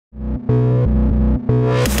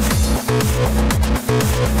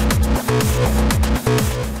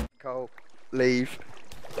leave.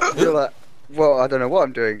 You're like, well, I don't know what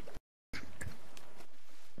I'm doing.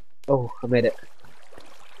 Oh, I made it.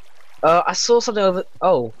 I saw something over.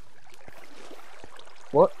 Oh.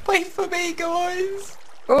 What? Wait for me, guys.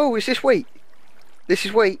 Oh, is this wheat? This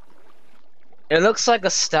is wheat. It looks like a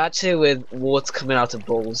statue with water coming out of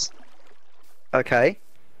balls. Okay.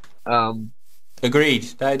 Agreed.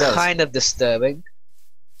 That it does. Kind of disturbing.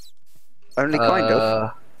 Only kind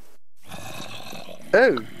of.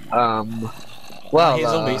 Oh. Well, Here's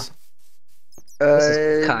zombies. this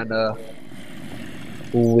is kind of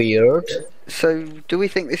weird. So, do we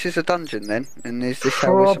think this is a dungeon then? And is this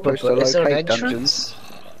how we're supposed to Probably. Is there an locate entrance? dungeons?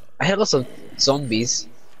 I heard lots of zombies.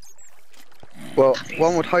 Well,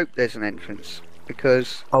 one would hope there's an entrance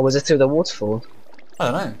because. Oh, was it through the waterfall?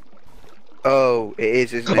 I don't know. Oh, it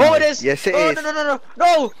is, isn't it? Oh, it is! Yes, it oh, is.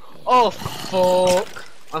 No! Oh, fuck!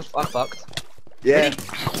 I'm fucked. Yeah.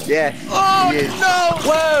 Yeah. Oh he is. no!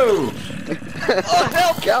 Whoa! Oh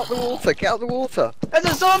help! Get out the water! Get out the water! There's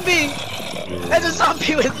a zombie! There's a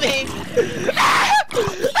zombie with me!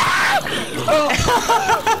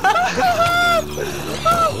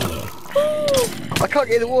 I can't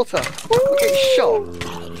get in the water! I'm getting shot!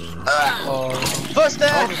 First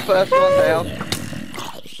down! I'm the first one down.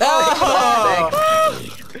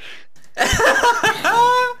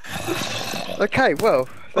 Okay, well,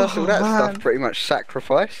 that's all that stuff pretty much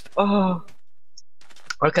sacrificed. Oh.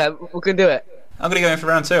 Okay, we can do it. I'm gonna go in for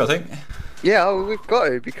round 2, I think. Yeah, oh, we've got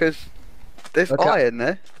to because there's Okay. iron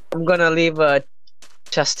there. I'm gonna leave a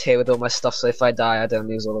chest here with all my stuff, so if I die, I don't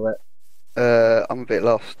lose all of it. I'm a bit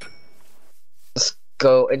lost. Let's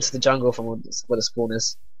go into the jungle from where the spawn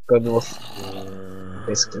is. Go north,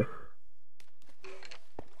 basically.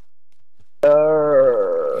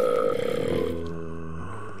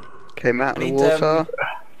 Came out of the Need, water.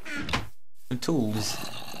 Some tools.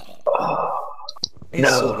 No.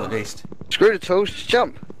 Sword, at least. Screw the tools, just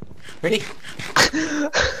jump. Ready?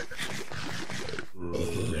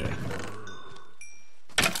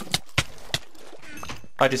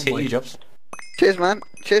 I just hit you, Jobs. Cheers, man.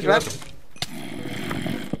 Cheers, You're man. welcome.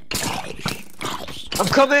 I'm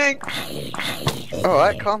coming! All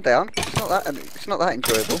right, calm down. It's not that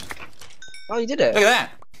enjoyable. Oh, you did Look it! at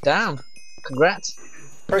that! Damn! Congrats!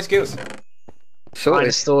 Pro skills. Mine Sorted.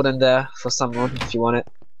 is stored in there for someone if you want it.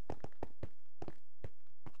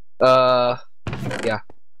 Yeah.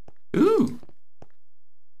 Ooh!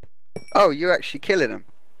 Oh, you're actually killing them.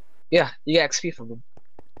 Yeah, you get XP from them.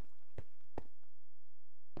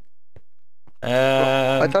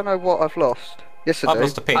 I don't know what I've lost. Yes, I I've do.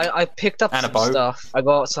 lost a pig. I picked up And a some bow. stuff. I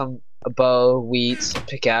got a bow, wheat, a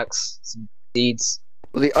pickaxe, some seeds.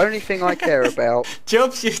 Well, the only thing I care about,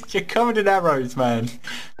 Jobs, you're covered in arrows, man.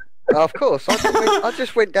 of course, I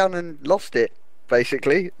just went down and lost it.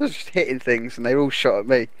 Basically, I was just hitting things, and they all shot at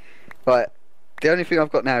me. Right, the only thing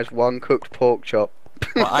I've got now is one cooked pork chop.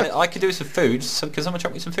 Well, I could do some food. So, can someone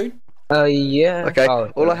chop me some food? Yeah. Okay,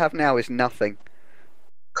 Oh, all I have now is nothing.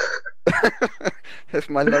 That's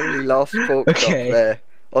my lonely last pork chop Okay. there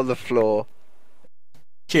on the floor.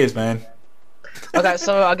 Cheers, man. Okay,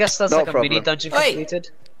 so I guess that's No like a mini problem. dungeon Wait. completed.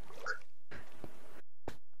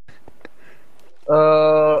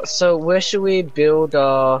 So where should we build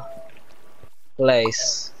our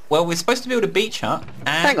place? Well, we're supposed to build a beach hut and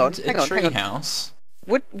Hang on, a hang on, tree hang on. house.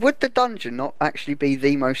 Would the dungeon not actually be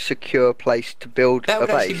the most secure place to build That a would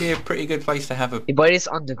base? actually be a pretty good place to have a. Yeah, but it's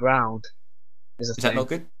underground. Is Is that not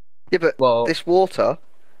good? Yeah, but Well- this water,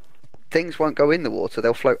 things won't go in the water.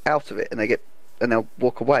 They'll float out of it, and they'll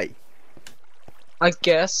walk away. I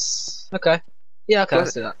guess. Okay. Yeah, okay, Well,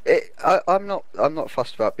 let's do that. I'm not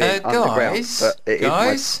fussed about being underground, Guys, but it is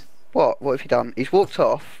guys, What have you done? He's walked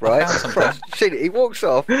off, right? found something. Across. You seen it? He walks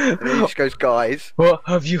off, and then he just goes, "Guys, What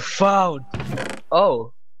have you found?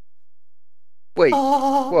 Oh, wait,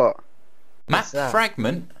 Oh. what? Map What's that?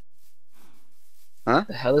 fragment. the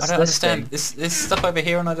hell is I don't this understand. thing? This stuff over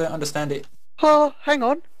here, and I don't understand it. Oh, hang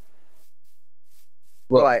on.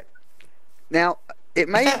 What? Right. Now, it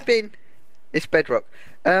may have been. It's bedrock.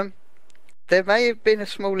 There may have been a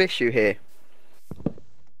small issue here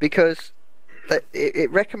because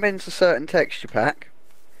it recommends a certain texture pack.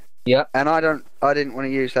 Yeah. And I didn't want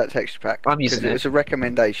to use that texture pack. I'm using because it it. was a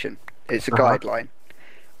recommendation. It's a Uh-huh. guideline.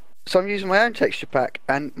 So I'm using my own texture pack,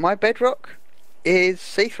 and my bedrock is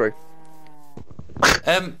see-through.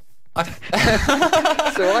 I...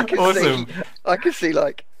 So I can Awesome. see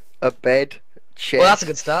like a bed, chest. Well, that's a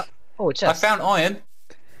good start. Oh, a I chest. found iron.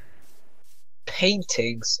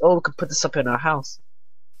 Paintings. Oh, we could put this up in our house.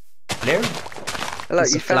 Hello. Hello,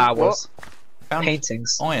 Some you found what? flowers. I found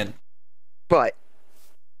Paintings. iron. Right.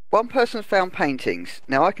 one person found paintings.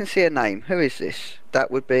 Now I can see a name. Who is this?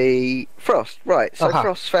 That would be Frost. Right. So Uh-huh.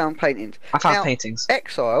 Frost found paintings. I found Now, paintings.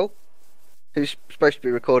 Exile, who's supposed to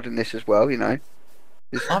be recording this as well, you know.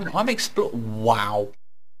 I'm Wow.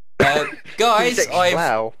 Guys,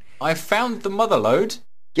 Wow. I've found the mother lode.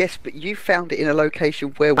 Yes, but you found it in a location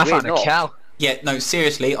where I we're found not. a cow. Yeah, no,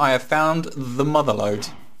 seriously, I have found the mother lode.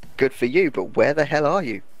 Good for you, but where the hell are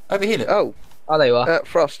you? Over here, look. Oh, Oh, there you are.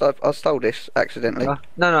 Frost, I stole this accidentally.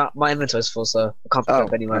 No, my inventory's full, so I can't pick it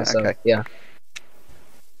up anyway. right, So okay. yeah.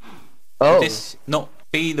 Would Oh. this not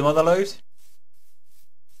be the mother lode?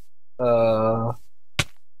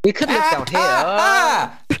 We could live down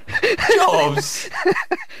here. Jobs!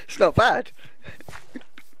 It's not bad.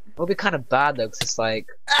 It'll be kind of bad though, 'cause it's like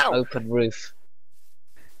Ow! open roof.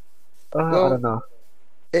 Well, I don't know.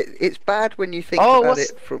 It's bad when you think Oh, about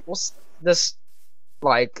it from. what's this?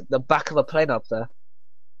 Like the back of a plane up there.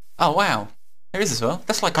 Oh, wow. There is as well.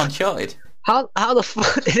 That's like Uncharted. How the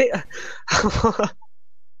fuck did it?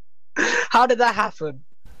 How did that happen?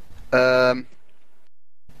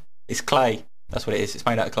 It's clay. That's what it is. It's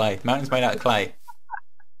made out of clay. Mountain's made out of clay.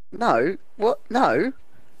 No. What? No.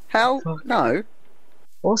 How? Fuck. No.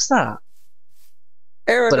 What's that?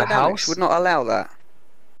 a Aerodynamics house? would not allow that.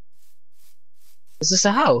 Is this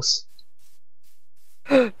a house?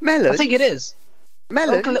 Melons. I think it is. Oh,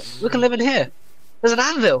 Melons. we can live in here. There's an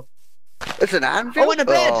anvil. It's an anvil. Oh, and a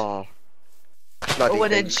bed. Oh, bloody Oh,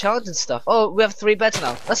 and thing. enchanted stuff. Oh, we have 3 beds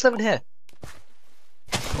now. Let's live in here.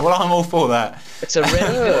 Well, I'm all for that. It's a really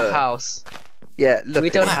good house. Yeah. Look. We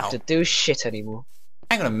at don't it. have to do shit anymore.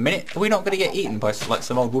 Hang on a minute. Are we not going to get eaten by like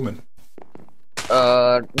some old woman?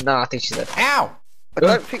 No, I think she's dead. Ow! I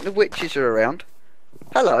don't think the witches are around.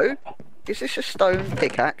 Hello. Is this a stone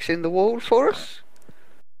pickaxe in the wall for us?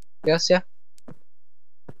 Yes, yeah.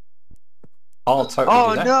 I'll totally Oh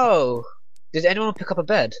do that. no! Did anyone pick up a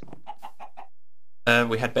bed?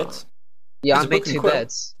 We had beds. Yeah, There's I a made book and 2 quill.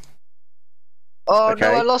 beds. Oh no,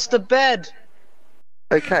 Okay. I lost the bed!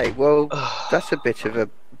 Okay. Well, that's a bit of a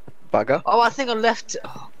bugger. Oh, I think I left.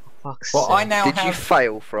 Oh, fuck's Well, sake. I now Did you have.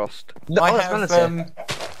 fail, Frost? No, I that's have. Melons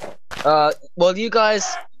here. Well, you guys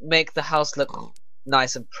make the house look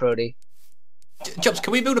nice and pretty. Jobs,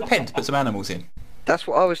 can we build a pen to put some animals in? That's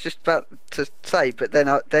what I was just about to say, but then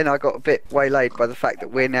I got a bit waylaid by the fact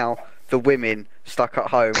that we're now the women stuck at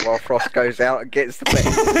home while Frost goes out and gets the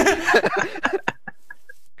pets.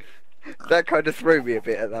 That kind of threw me a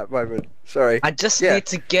bit at that moment. Sorry. I just Yeah. need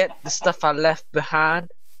to get the stuff I left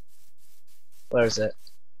behind. Where is it?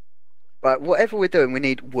 Right, whatever we're doing, we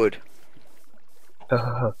need wood.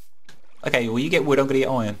 Okay, well, you get wood, I'm going to get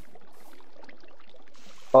iron.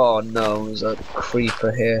 Oh no, there's a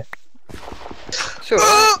creeper here. Sure.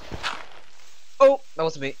 Oh, that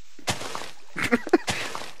was me.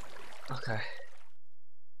 Okay.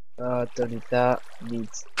 Don't need that.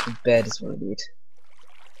 Needs the bed is what I need.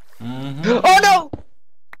 Mm-hmm. Oh no!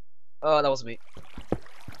 Oh, that was me.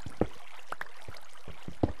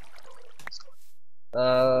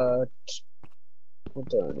 What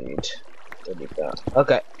do I need? Don't need that.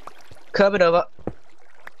 Okay. Coming over.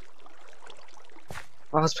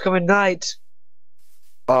 Oh, it's becoming night.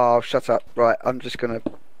 Oh, shut up. Right, I'm just gonna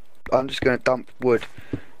dump wood.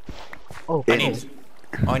 Oh, I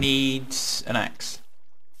in. need an axe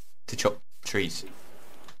to chop trees.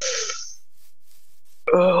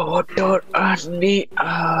 Oh, what do I need?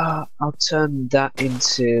 I'll turn that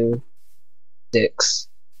into 6.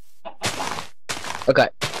 Okay.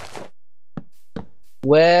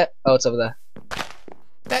 Where? Oh, it's over there.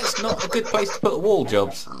 That's not a good place to put a wall,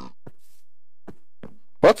 Jobs.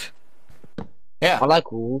 What? Yeah. I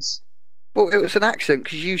like walls. Well, it was an accident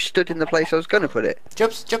because you stood in the place I was going to put it.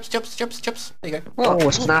 Jobs, Jobs, Jobs, Jobs, Jobs. There you go. What? Oh,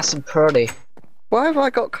 it's nice and pretty. Why have I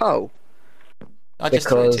got coal? I just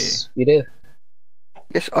threw it to you. Because you do.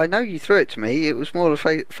 Yes, I know you threw it to me. It was more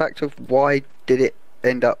the fact of why did it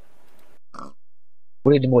end up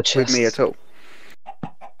We need more with chests. me at all.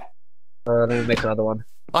 Let me make another one.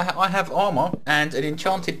 I have armour and an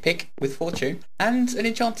enchanted pick with fortune and an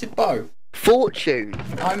enchanted bow. Fortune.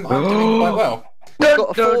 I'm doing quite well. I've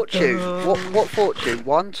got a fortune. What fortune?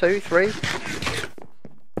 1, 2, 3.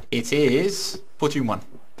 It is fortune 1.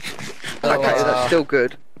 So, Okay, that's still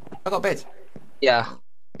good. I got a bed. Yeah.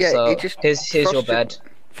 Yeah, So it just. here's your Frost- bed.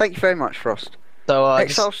 Thank you very much, Frost. So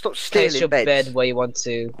Exile, just stop place stealing your beds. bed where you want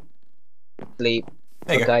to sleep.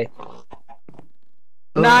 There you Okay. Ugh.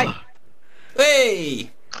 Night. go.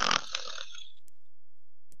 Hey!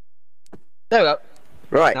 There we go.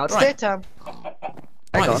 Right. Now it's Right. daytime. Hang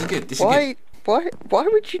Right, on. this is good. This is good. Why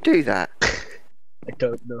would you do that? I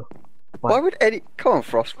don't know. Why would any? Come on,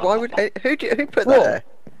 Frost. Why would who put that Whoa. there?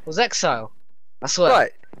 It was exile. I swear.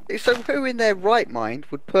 Right. So who in their right mind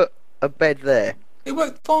would put a bed there? It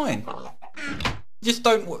worked fine. Just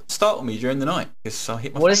don't startle me during the night, because I'll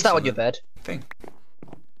hit my What face is that on on your the bed? thing.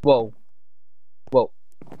 Whoa. Whoa.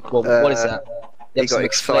 Whoa, what is that? He You have got some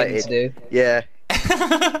explaining excited. to do. Yeah.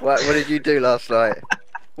 What did you do last night?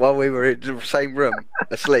 While we were in the same room,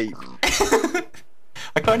 asleep.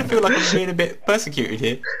 I kind of feel like I'm being a bit persecuted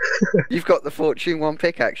here. You've got the Fortune 1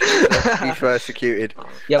 pickaxe. He's persecuted.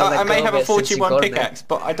 Yeah, but I may have a since Fortune you've 1 gotten it. pickaxe,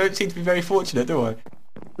 but I don't seem to be very fortunate, do I?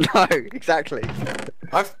 No, exactly.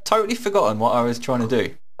 I've totally forgotten what I was trying to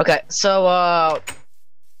do. Okay, so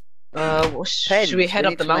should we head We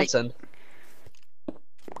up need the to make- mountain?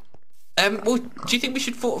 Well, do you think we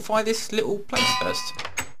should fortify this little place first?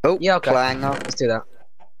 Oh, Yeah, okay. clang up. Let's do that.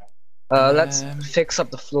 Let's fix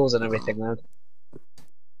up the floors and everything, man.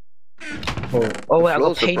 Oh wait, I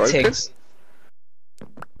got floors are broken? paintings.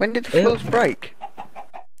 When did the floors break?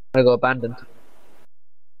 I got abandoned.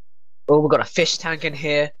 Oh, we got a fish tank in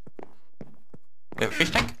here. We have a fish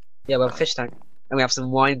tank? Yeah, we have a fish tank. And we have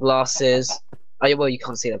some wine glasses. Oh, yeah, well, you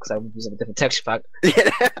can't see that because I'm using a different texture pack. Yeah,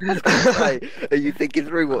 I was gonna say, are you thinking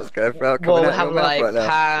through what's going on? Well, we Out have your mouth like right now?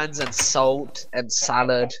 pans and salt and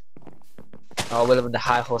salad. Oh, Willem and the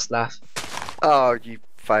high horse laugh. Oh, you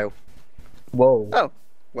fail. Whoa. Oh,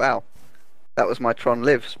 wow. That was my Tron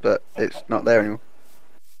Lives, but it's not there anymore.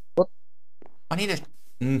 I need a...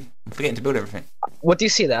 I'm forgetting to build everything. What do you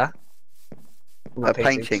see there? A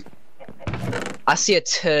painting. I see a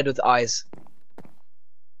turd with eyes.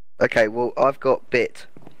 Okay, well, I've got bit.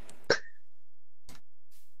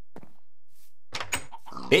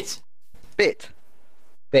 Bit? Bit.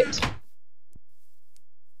 Bit.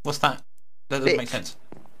 What's that? That doesn't Bit. make sense.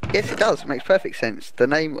 Yes, it does. It makes perfect sense. The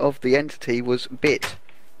name of the entity was Bit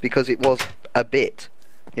because it was a bit.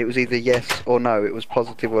 It was either yes or no. It was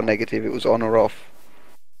positive or negative. It was on or off.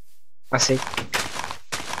 I see.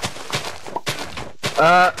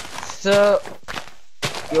 So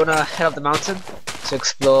you wanna head up the mountain to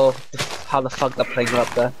explore how the fuck they're playing up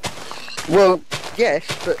there? Well, yes,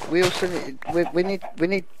 but we also need,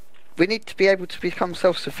 we need to be able to become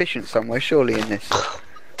self-sufficient somewhere, surely, in this.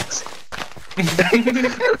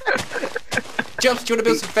 Jumps, do you want to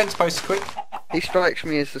build some fence posts quick? He strikes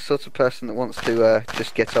me as the sort of person that wants to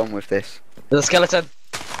just get on with this. There's a skeleton.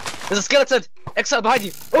 There's a skeleton. Exile behind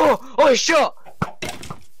you. Oh, he's shot.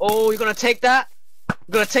 Oh, you're gonna take that?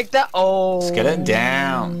 You're gonna take that? Oh. Skeleton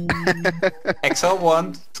down.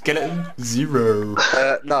 XL1, skeleton 0.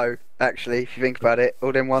 No, actually, if you think about it,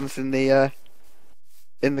 all them ones in the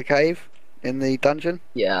cave, in the dungeon.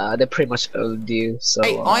 Yeah, they pretty much owned you. So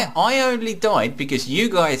Hey, I only died because you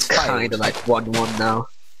guys failed. kind of like 1-1 now.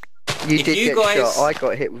 You If did you get guys- shot. I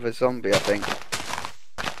got hit with a zombie, I think.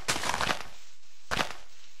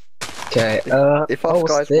 Okay. if us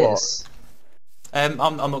what's guys this? I'm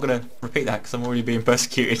not going to repeat that because I'm already being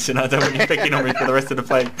persecuted and I don't want you picking on me for the rest of the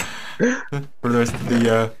play. For the rest of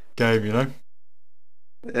the game, you know?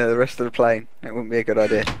 Yeah, the rest of the plane. It wouldn't be a good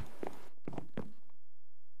idea.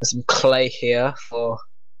 There's some clay here for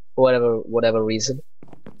whatever reason.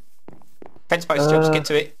 Fence post jobs, get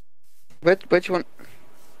to it. Where do you want?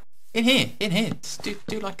 In here. Just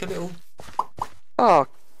do like a little... Oh,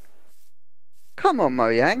 come on,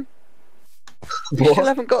 Mojang. You What? still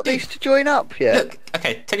haven't got these to join up yet. Look,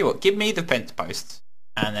 okay, tell you what, give me the fence posts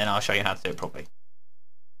and then I'll show you how to do it properly.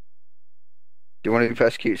 Do you want to be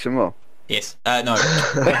persecuted some more? Yes. No.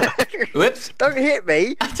 Whoops. Don't hit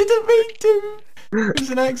me. I didn't mean to. It was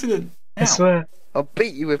an accident. I swear. I'll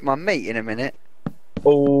beat you with my meat in a minute.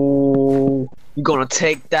 Oh, you gonna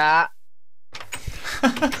take that?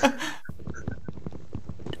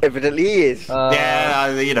 Evidently he is.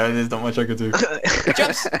 Yeah, you know, there's not much I could do.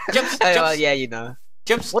 Jumps. Yeah, you know.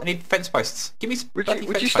 Jumps. What? I need fence posts. Give me some Would bloody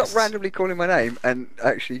you fence stop posts. randomly calling my name and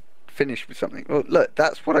actually finish with something? Well, look,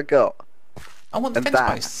 that's what I got. I want the and fence that.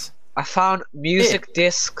 posts. I found music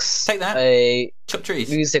discs. Take that. A Chop trees.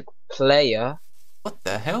 music player. What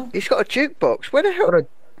the hell? He's got a jukebox. Where the hell? What a-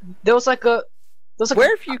 There was like a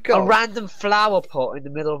Where have you a gone? random flower pot in the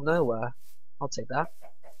middle of nowhere. I'll take that.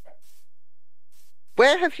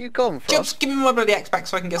 Where have you gone, Frost? Jumps, give me my bloody axe back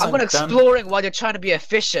so I can get I'm something going exploring while you're trying to be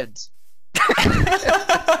efficient.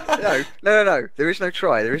 No. There is no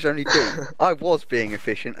try. There is only do. I was being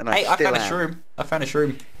efficient, and Hey, I still found a am. shroom. I found a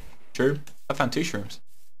shroom. I found 2 shrooms.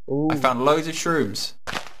 Ooh. I found loads of shrooms.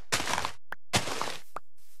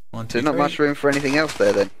 1, 2, There's not 3. much room for anything else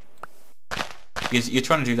there, then. You're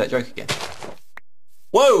trying to do that joke again.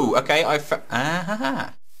 Whoa! Okay,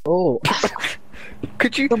 I Oh,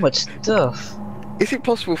 Could you? so much stuff. Is it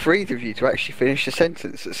possible for either of you to actually finish a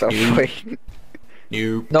sentence at some point?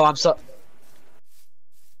 New. No, I'm sorry.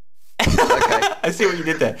 Okay. I see what you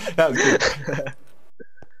did there. That was good.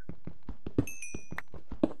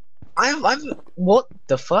 I'm. What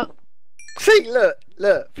the fuck? See,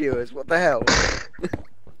 look, viewers, what the hell?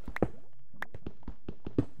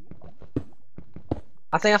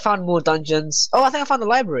 I think I found more dungeons. Oh, I think I found the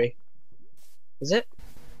library. Is it?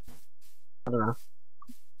 I don't know.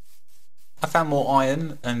 I found more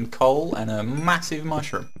iron and coal and a massive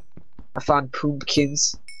mushroom. I found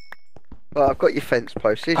pumpkins. Well, I've got your fence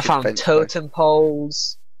post. Here's I your found fence totem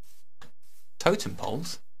poles. Totem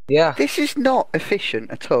poles? Yeah. This is not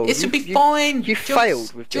efficient at all. It's to be fine. You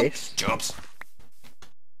failed with this. Jobs.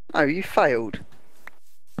 No, you failed.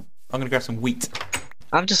 I'm gonna grab some wheat.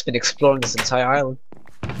 I've just been exploring this entire island.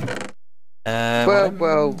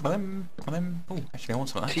 Well. Oh, actually, I want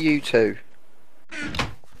some of that. To you too.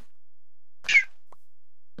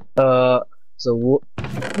 So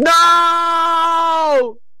No!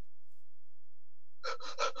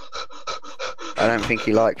 I don't think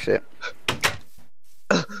he likes it.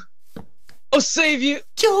 I'll save you!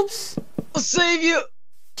 Jobs! I'll save you!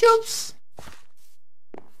 Jobs!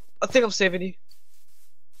 I think I'm saving you.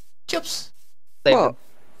 Jobs! Save What? him.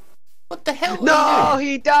 What the hell? No, are you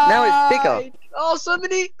doing? he died! Now it's bigger. Oh, so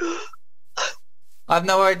many! I have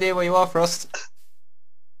no idea where you are, Frost.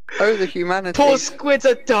 Oh, the humanity. Poor squids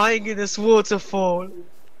are dying in this waterfall.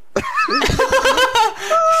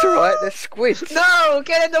 It's alright, they're squids. No,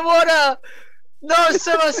 get in the water! No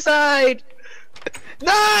suicide!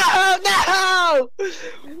 No, no!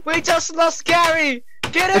 We just lost Gary!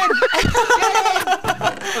 Get in! Get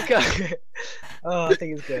in! Okay. Oh, I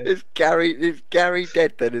think it's good. Is Gary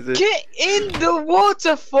dead then, is it? Get in the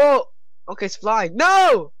waterfall! Okay, it's flying.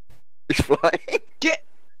 No! He's flying.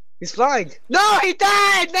 He's flying. No, he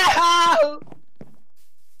died! No!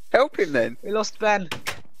 Help him then. We lost Ben.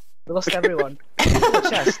 We lost everyone. Oh,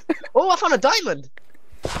 chest. Oh, I found a diamond!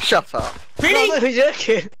 Shut up. Really? No, I'm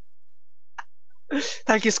joking.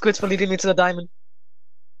 Thank you, Squids, for leading me to the diamond.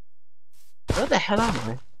 Where the hell am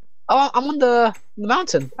I? Oh, I'm on the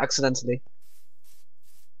mountain, accidentally.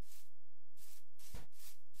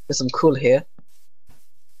 There's some cool here.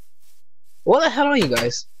 What the hell are you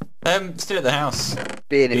guys? Still at the house.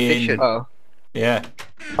 Being efficient. Oh. Yeah.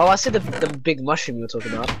 Oh, I see the big mushroom you were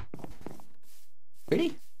talking about.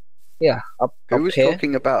 Really? Yeah, up Who was here.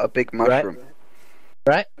 talking about a big mushroom?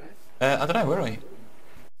 Right? I don't know, where are you?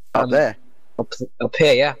 Up there. Up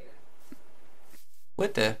here, yeah. Where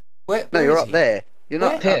there? Where No, where you're is up he? there. You're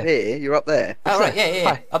not Where? up here. You're up there. Oh, right, yeah,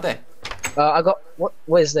 Hi. up there. I got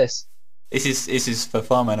what is this? This is for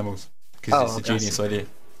farm animals, because it's a okay, I genius see. idea.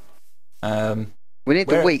 We need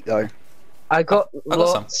Where- the wheat though. I got I got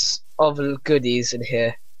some. lots of goodies in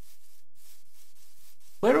here.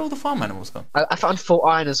 Where are all the farm animals gone? I found 4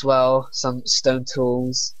 iron as well, some stone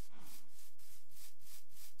tools.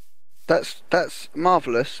 That's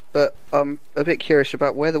marvellous, but I'm a bit curious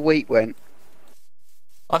about where the wheat went.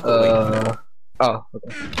 I've got wheat. Oh,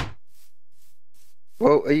 okay.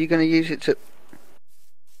 Well, are you going to use it to...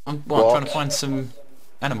 I'm What? trying to find some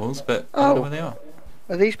animals, but I don't know Oh. where they are.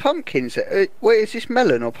 Are these pumpkins? Wait, is this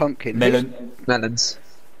melon or pumpkin? Melon. Melons.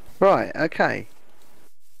 Right, okay.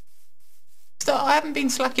 So I haven't been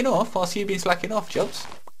slacking off whilst you've been slacking off, Jobs.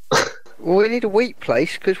 Well, we need a wheat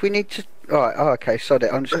place because we need to... Alright, okay, sod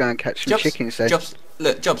it. I'm just going to catch some Jobs, chickens then. Jobs,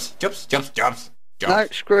 look, Jobs. No,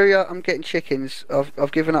 screw you. I'm getting chickens.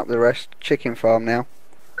 I've given up the rest. Chicken farm now.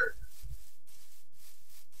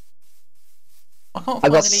 I can't I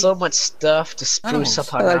find got any... so much stuff to spruce animals.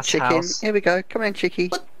 up our Hello, last chicken. house. Here we go. Come in, chickie.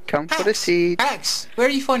 What? Come for the Axe, seed. Axe, where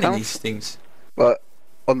are you finding Come. these things? What?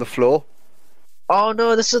 On the floor? Oh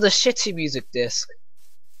no, this is the shitty music disc.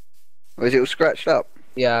 Or is it all scratched up?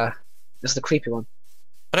 Yeah, this is the creepy one.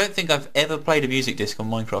 I don't think I've ever played a music disc on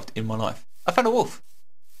Minecraft in my life. I found a wolf.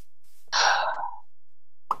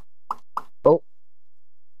 Oh.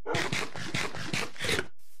 I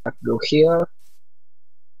can go here.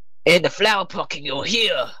 In the flower pot can go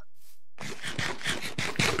here.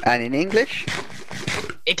 And in English?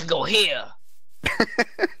 It can go here.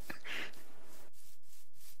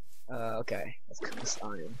 Okay. Let's cut this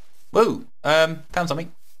iron. Whoa, found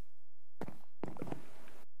something.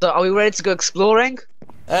 So, are we ready to go exploring?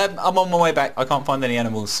 I'm on my way back. I can't find any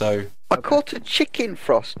animals, so... I caught a chicken,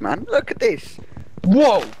 Frost, man. Look at this.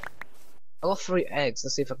 Whoa! I got 3 eggs.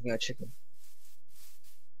 Let's see if I can get a chicken.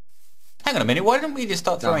 Hang on a minute, why don't we just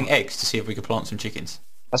start No. throwing eggs to see if we can plant some chickens?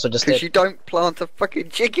 That's what I just Because did. you don't plant a fucking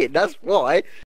chicken, that's why.